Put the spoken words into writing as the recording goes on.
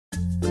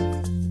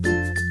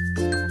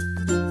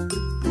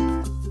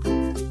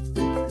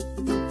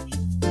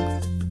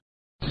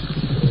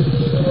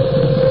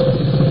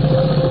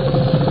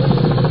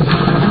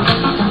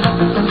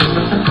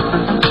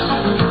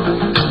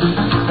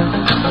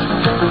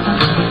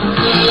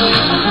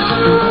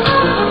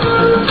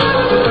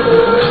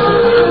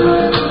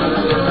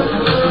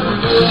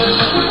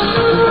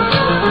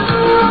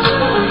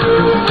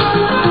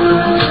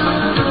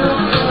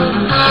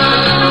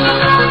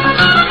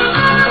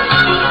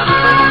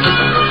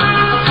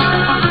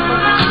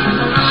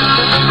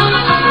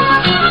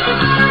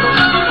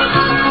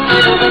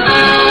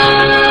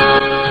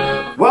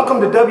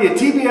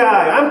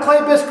WTBI. I'm Clay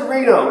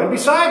Biscarino, and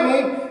beside me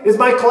is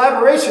my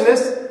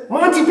collaborationist,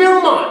 Monty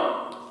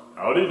Belmont.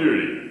 Howdy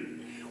doody.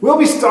 We'll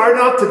be starting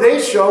off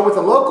today's show with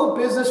a local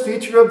business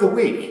feature of the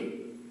week.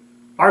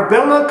 Our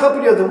Belmont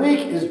Company of the Week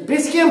is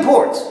Biscuit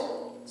Imports.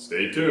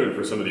 Stay tuned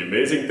for some of the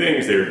amazing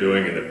things they are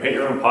doing in the paint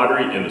your own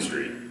pottery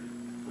industry.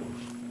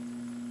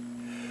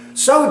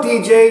 So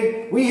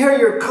DJ, we hear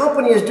your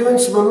company is doing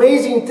some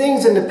amazing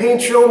things in the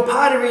paint your own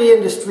pottery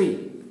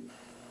industry.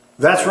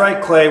 That's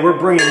right, Clay. We're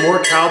bringing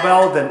more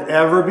cowbell than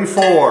ever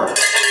before.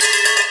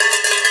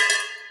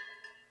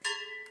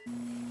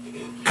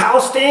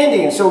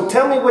 Outstanding. So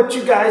tell me what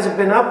you guys have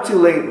been up to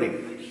lately.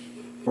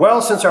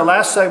 Well, since our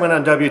last segment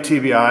on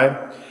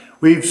WTBI,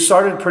 we've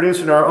started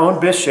producing our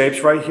own bisque shapes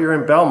right here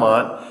in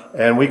Belmont,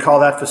 and we call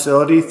that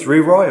facility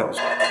Three Royals.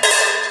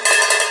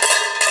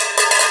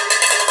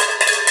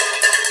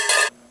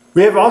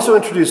 We have also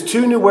introduced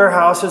 2 new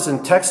warehouses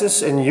in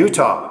Texas and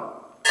Utah.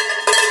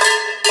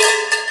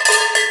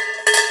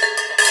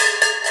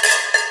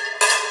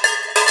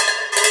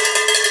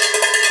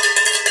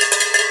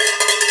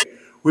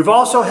 We've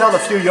also held a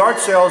few yard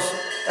sales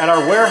at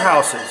our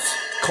warehouses.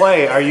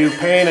 Clay, are you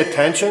paying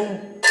attention?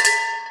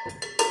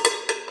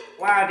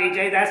 Wow,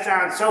 DJ, that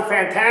sounds so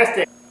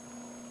fantastic.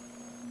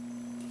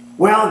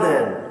 Well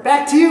then,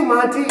 back to you,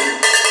 Monty.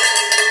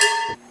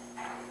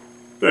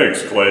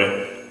 Thanks,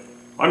 Clay.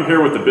 I'm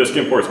here with the Bisque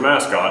Imports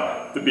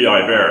mascot, the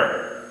BI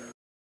Bear.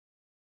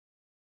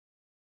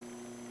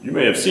 You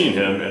may have seen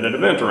him at an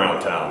event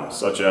around town,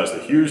 such as the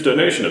huge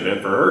donation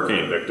event for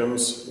hurricane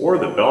victims or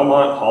the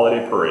Belmont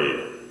Holiday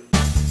Parade.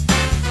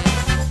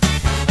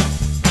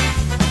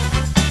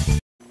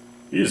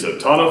 He's a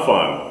ton of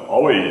fun,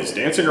 always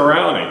dancing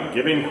around and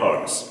giving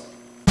hugs.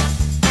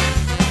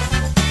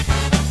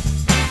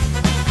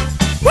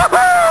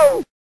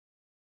 Woohoo!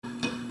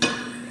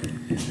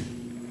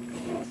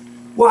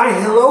 Why,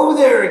 hello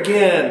there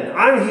again.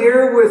 I'm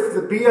here with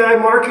the BI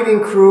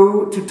marketing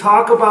crew to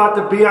talk about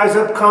the BI's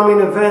upcoming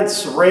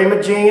events,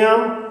 Cerama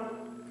Jam,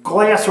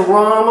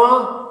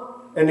 Glass-O-Rama,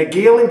 and the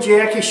Gail and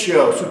Jackie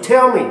Show. So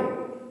tell me,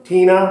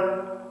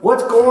 Tina,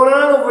 what's going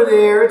on over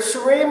there at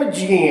Cerama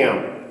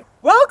Jam?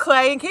 Well,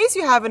 Clay, in case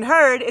you haven't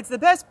heard, it's the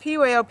best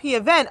PYOP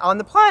event on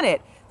the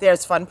planet.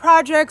 There's fun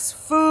projects,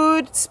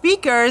 food,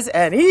 speakers,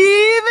 and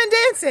even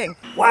dancing.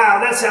 Wow,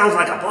 that sounds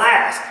like a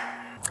blast.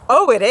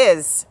 Oh, it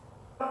is.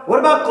 What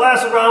about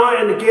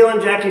Glass-O-Rama and the Gail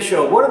and Jackie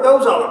Show? What are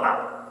those all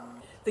about?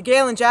 The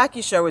Gail and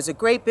Jackie Show is a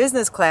great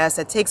business class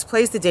that takes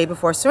place the day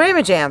before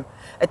Cerama Jam.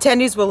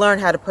 Attendees will learn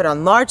how to put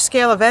on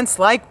large-scale events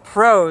like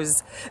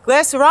pros.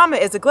 Glass-O-Rama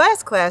is a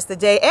glass class the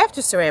day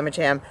after Cerama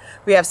Jam.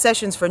 We have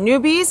sessions for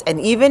newbies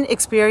and even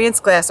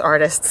experienced glass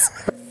artists.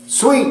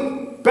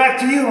 Sweet.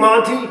 Back to you,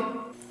 Monty.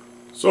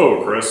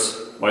 So,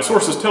 Chris, my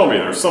sources tell me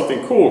there's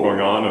something cool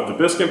going on at the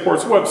Bisque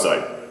Imports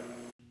website.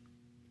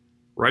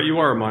 Right you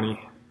are,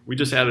 Monty. We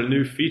just added a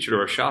new feature to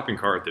our shopping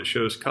cart that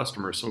shows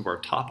customers some of our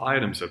top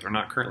items that they're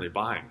not currently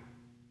buying.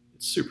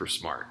 It's super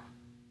smart.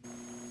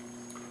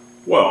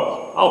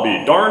 Well, I'll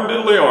be darn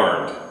diddly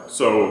darned.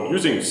 So,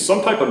 using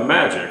some type of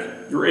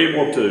magic, you're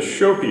able to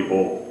show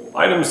people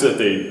items that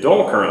they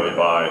don't currently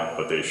buy,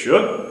 but they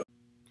should?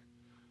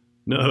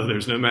 No,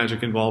 there's no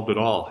magic involved at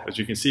all. As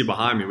you can see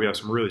behind me, we have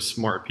some really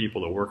smart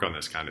people that work on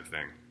this kind of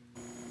thing.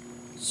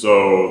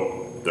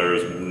 So,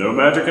 there's no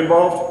magic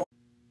involved?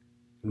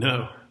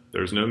 No,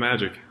 there's no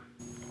magic.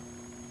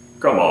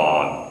 Come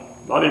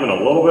on, not even a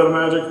little bit of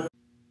magic?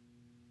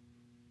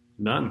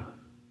 None.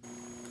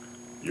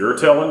 You're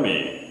telling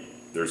me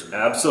there's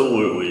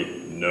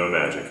absolutely no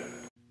magic?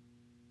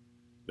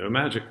 No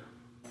magic.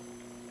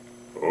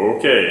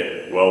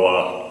 Okay,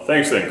 well,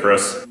 thanks then,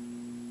 Chris.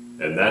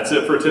 And that's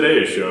it for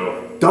today's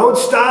show. Don't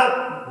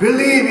stop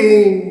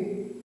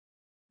believing.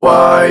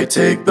 Why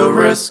take the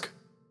risk?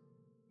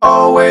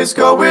 Always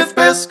go with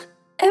Bisque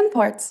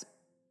Imports.